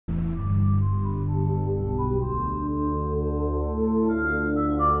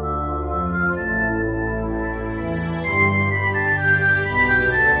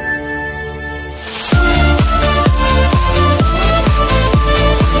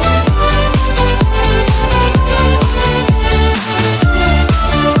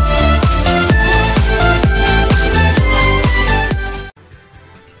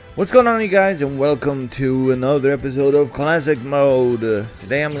What's going on, you guys, and welcome to another episode of Classic Mode.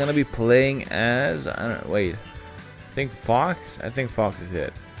 Today I'm gonna be playing as I think Fox. I think Fox is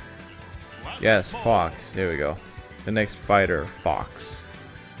it. Yes, Fox. There we go. The next fighter, Fox.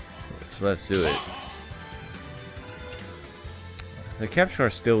 So let's do it. The capture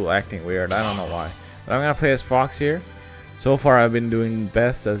is still acting weird. I don't know why. But I'm gonna play as Fox here. So far, I've been doing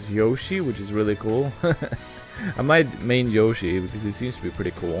best as Yoshi, which is really cool. I might main Yoshi because he seems to be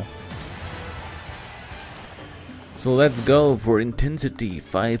pretty cool. So let's go for Intensity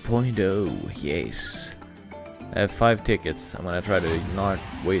 5.0. Yes. I have 5 tickets. I'm gonna try to not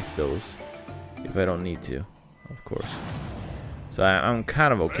waste those if I don't need to, of course. So I'm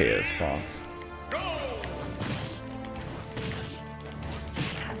kind of okay as Fox.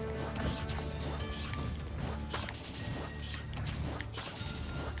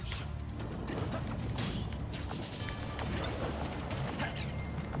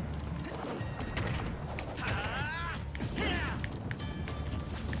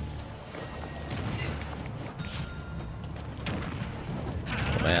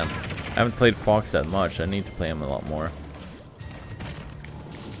 Man, I haven't played Fox that much. I need to play him a lot more.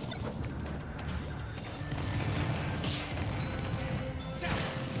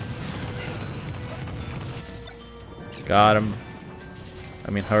 Got him. I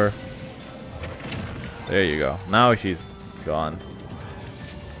mean her. There you go. Now she's gone.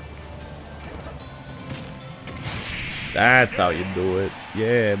 That's how you do it.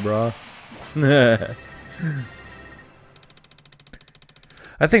 Yeah, bro.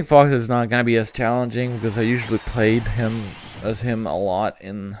 I think Fox is not gonna be as challenging because I usually played him a lot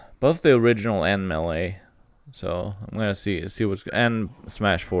in both the original and Melee. So I'm gonna see what's, and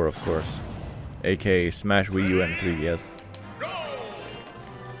Smash 4, of course, aka Smash Wii U and 3DS.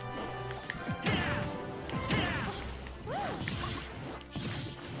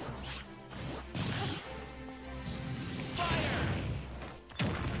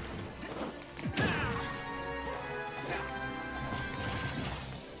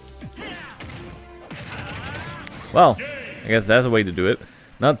 Well, I guess that's a way to do it.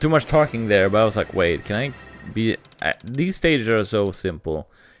 Not too much talking there, but I was like, wait, can I beat... These stages are so simple.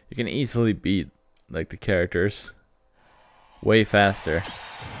 You can easily beat, like, the characters way faster.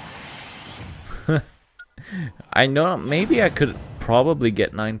 I know, maybe I could probably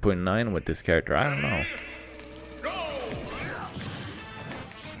get 9.9 with this character. I don't know.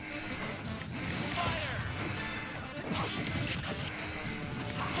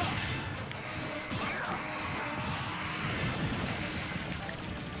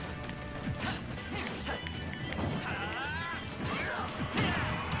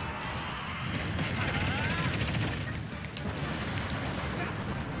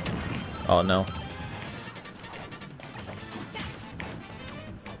 Oh no.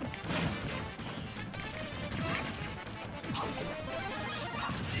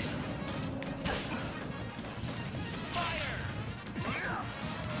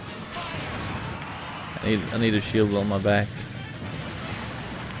 I need a shield on my back.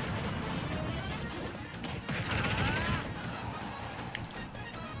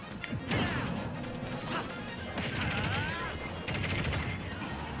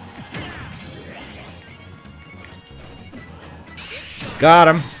 Got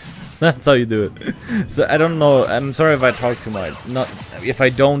him. That's how you do it. So I don't know. I'm sorry if I talk too much. Not if I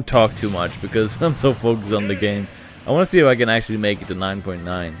don't talk too much because I'm so focused on the game. I want to see if I can actually make it to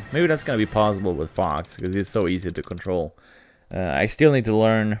 9.9. Maybe that's gonna be possible with Fox because he's so easy to control. I still need to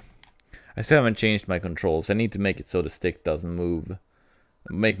learn. I still haven't changed my controls. I need to make it so the stick doesn't move,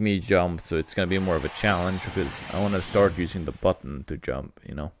 make me jump. So it's gonna be more of a challenge because I want to start using the button to jump.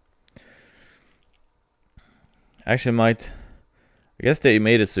 You know. Actually, I guess they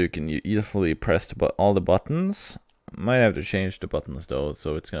made it so you can easily press all the buttons. Might have to change the buttons though,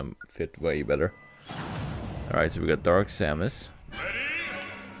 so it's gonna fit way better. Alright, so we got Dark Samus.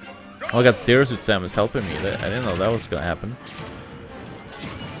 Oh, I got Serious with Samus helping me. I didn't know that was gonna happen.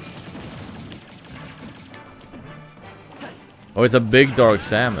 Oh, it's a big Dark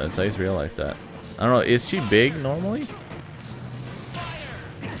Samus. I just realized that. I don't know, is she big normally?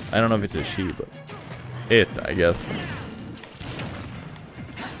 I don't know if it's a she, but it, I guess.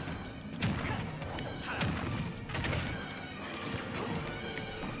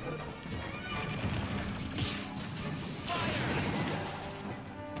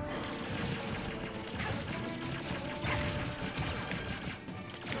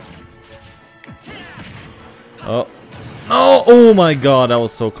 Oh. No! Oh my god, that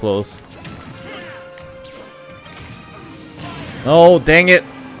was so close. Oh, dang it!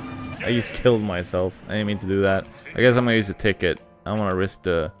 I just killed myself. I didn't mean to do that. I guess I'm gonna use a ticket. I don't want to risk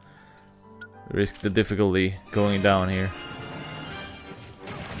the Risk the difficulty going down here.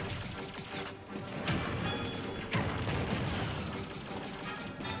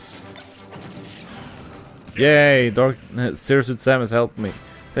 Yay! Dark Zero Suit Sam has helped me.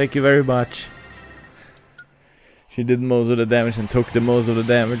 Thank you very much. She did most of the damage and took the most of the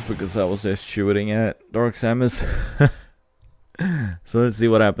damage because I was just shooting at Dark Samus. So let's see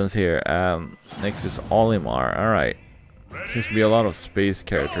what happens here. Next is Olimar. Alright. Seems to be a lot of space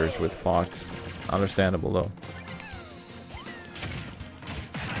characters with Fox. Understandable though.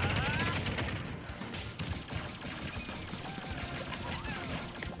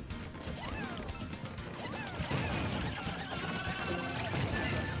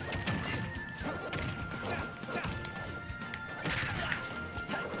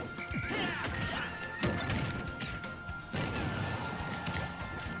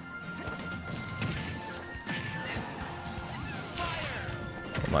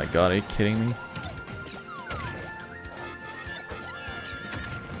 Oh my god, are you kidding me?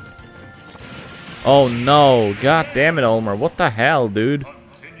 Oh no, god damn it, Olmer, what the hell, dude?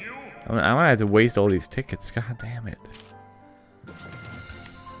 I'm gonna have to waste all these tickets, god damn it.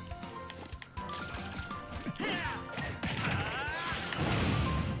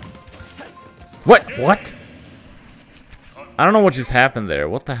 What? I don't know what just happened there.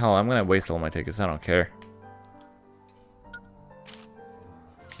 What the hell? I'm gonna waste all my tickets, I don't care.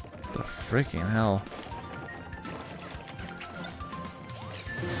 What the freaking hell?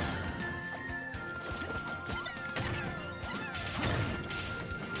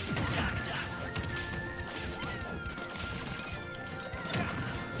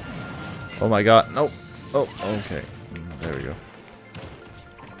 Oh my god, no. Oh, okay. There we go.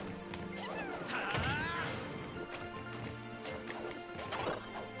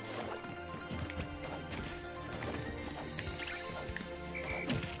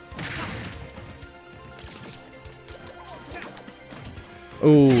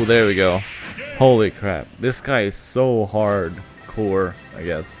 Oh, there we go. Holy crap. This guy is so hardcore, I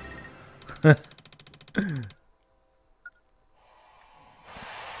guess.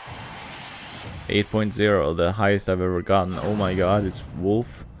 8.0, the highest I've ever gotten. Oh my god, it's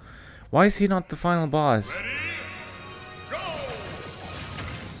Wolf. Why is he not the final boss?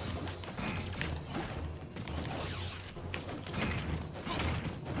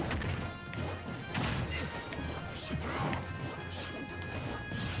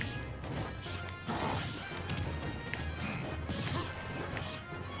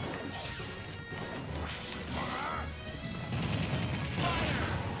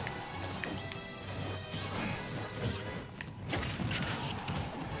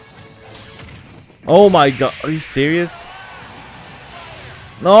 Oh my god, are you serious?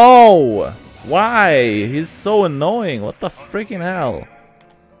 No! Why? He's so annoying. What the freaking hell?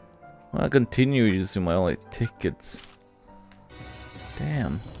 I'll continue using my only tickets.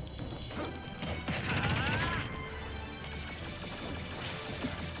 Damn.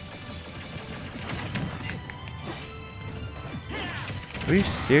 Are you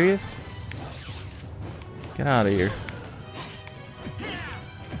serious? Get out of here.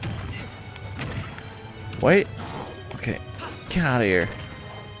 Wait. Okay. Get out of here.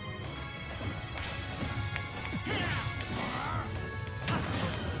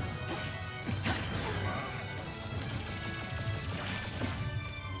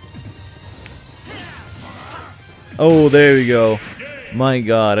 Oh, there we go. My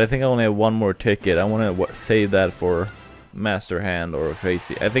god, I think I only have one more ticket. I want to save that for Master Hand or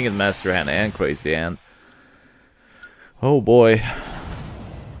Crazy. I think it's Master Hand and Crazy Hand. Oh boy.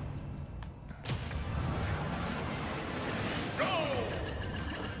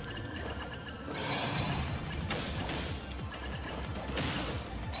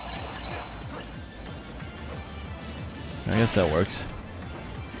 I guess that works.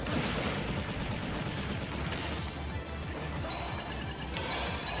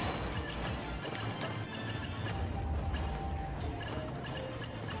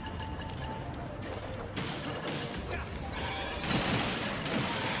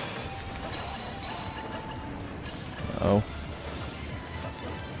 Oh.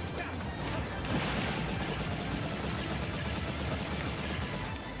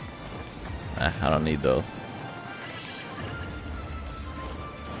 I don't need those.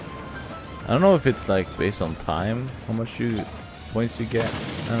 I don't know if it's like based on time, how much points you get.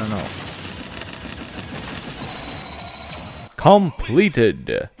 I don't know.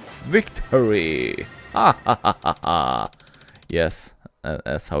 Completed! Victory! Ha ha ha ha ha! Yes,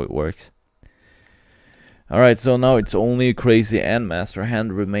 that's how it works. Alright, so now it's only Crazy and Master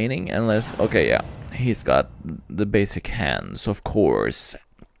Hand remaining, unless... Okay, yeah, he's got the basic hands, of course.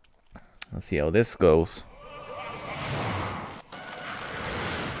 Let's see how this goes.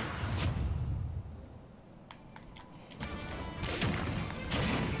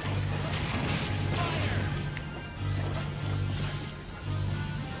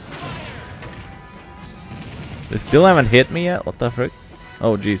 They still haven't hit me yet? What the frick?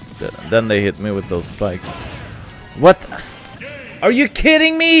 Oh jeez, then they hit me with those spikes. What? Are you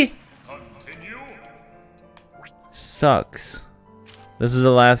kidding me? Sucks. This is the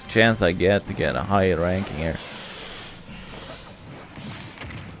last chance I get to get a higher ranking here.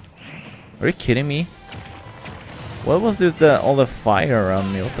 Are you kidding me? What was this? All the fire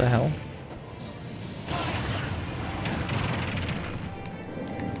around me? What the hell?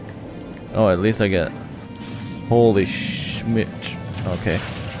 Oh, at least I get. Holy schmitch. Okay.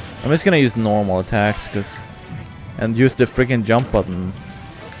 I'm just gonna use normal attacks, and use the freaking jump button.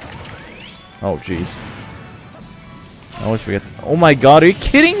 Oh, jeez. I always forget. Oh my god, are you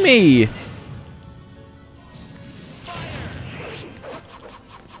kidding me?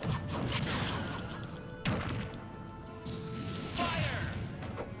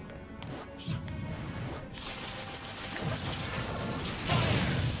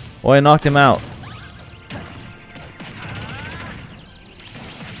 Oh, I knocked him out.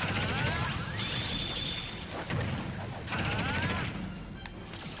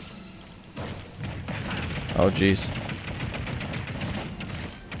 Oh jeez.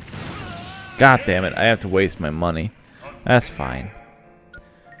 God damn it, I have to waste my money. That's fine.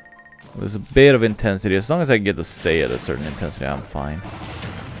 There's a bit of intensity. As long as I get to stay at a certain intensity, I'm fine.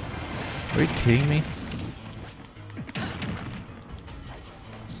 Are you kidding me?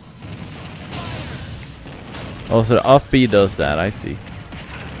 Oh, so the up B does that, I see.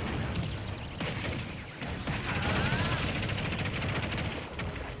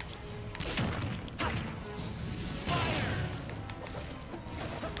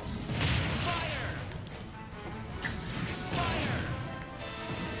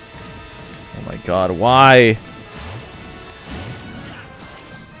 Oh my god, why?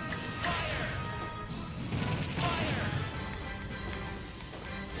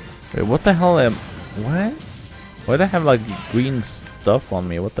 Wait, what the hell am... What? Why do I have like green stuff on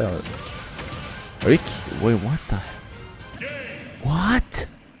me? What the hell? Are you... Wait, what the... What?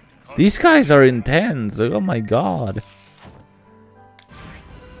 These guys are intense. Oh my god.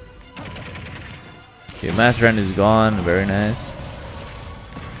 Okay, Master Hand is gone. Very nice.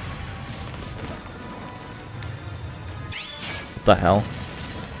 What the hell?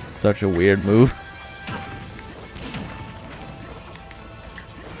 Such a weird move.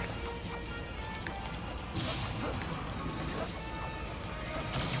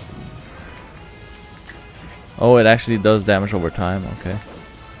 Oh, it actually does damage over time. Okay.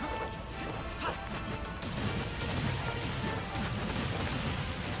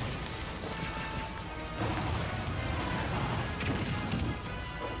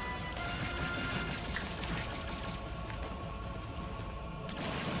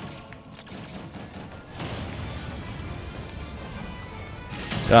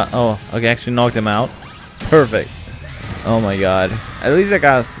 Oh, okay, actually knocked him out. Perfect. Oh my god. At least I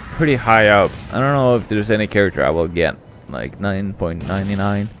got us pretty high up. I don't know if there's any character I will get. Like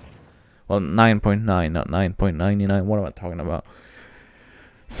 9.99. Well, 9.9, not 9.99. What am I talking about?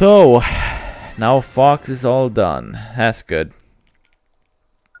 So, now Fox is all done. That's good.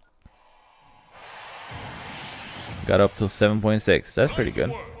 Got up to 7.6. That's pretty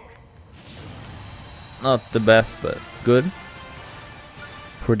good. Not the best, but good.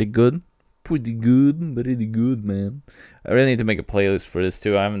 Pretty good. Pretty good, man. I really need to make a playlist for this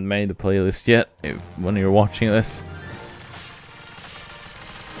too. I haven't made the playlist yet when you're watching this.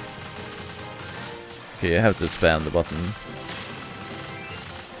 Okay, I have to spam the button.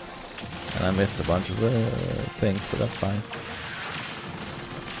 And I missed a bunch of things, but that's fine.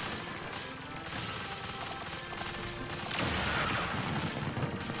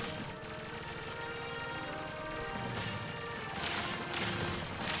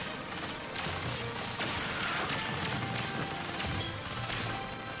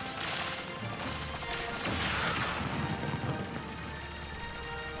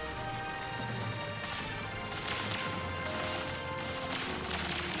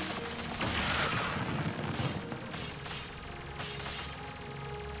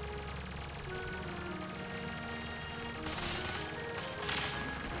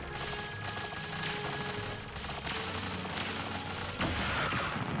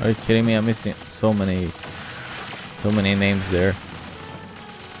 Are you kidding me? I'm missing so many names there.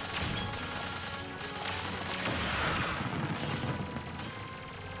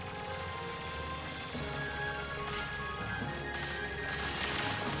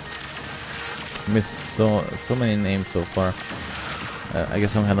 missed so many names so far. I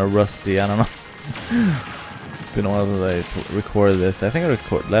guess I'm kind of rusty. I don't know. It's been a while since I recorded this. I think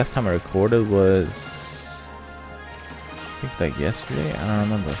last time I recorded was like yesterday. I don't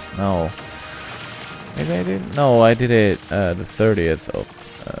remember. No, maybe I did. No, I did it the 30th of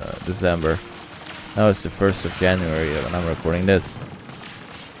December. Now it's the 1st of January when I'm recording this.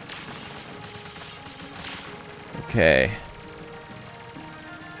 Okay.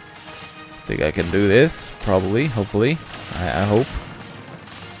 Think I can do this, probably, hopefully. I hope.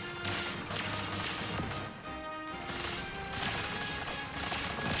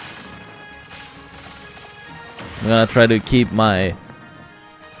 I'm gonna try to keep my.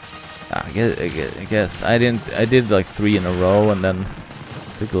 I guess I did like 3 in a row and then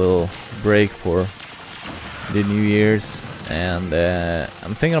took a little break for the New Year's, and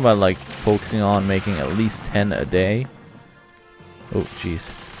I'm thinking about like focusing on making at least 10 a day. Oh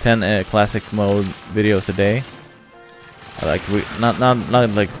jeez, 10 classic mode videos a day. I like not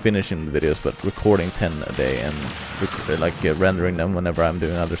like finishing the videos, but recording 10 a day and rendering them whenever I'm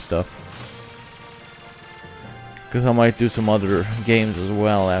doing other stuff. Because I might do some other games as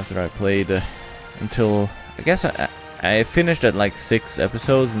well after I played until I guess I finished at like 6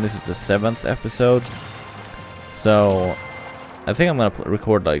 episodes, and this is the 7th episode. So I think I'm gonna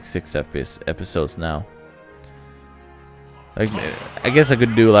record like 6 episodes now. Like I guess I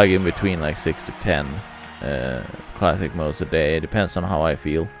could do like in between like 6 to 10 classic modes a day. It depends on how I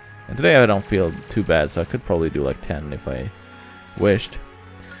feel. And today I don't feel too bad, so I could probably do like 10 if I wished.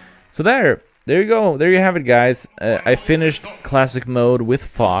 So there you go. There you have it, guys. I finished classic mode with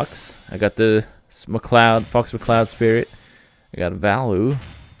Fox. I got the Fox McCloud spirit. I got Valu.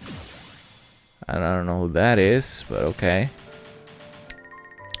 I don't know who that is, but okay.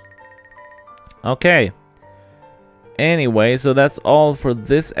 Okay. Anyway, so that's all for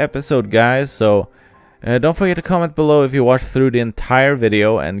this episode, guys. So don't forget to comment below if you watched through the entire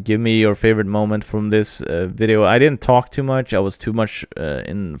video and give me your favorite moment from this video. I didn't talk too much. I was too much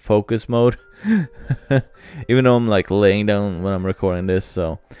in focus mode. Even though I'm like laying down when I'm recording this.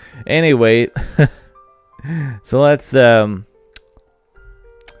 So anyway, so let's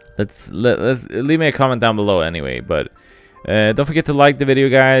leave me a comment down below anyway. But don't forget to like the video,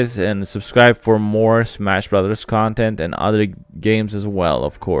 guys, and subscribe for more Smash Brothers content and other games as well,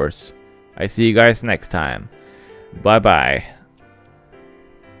 of course. I see you guys next time. Bye bye.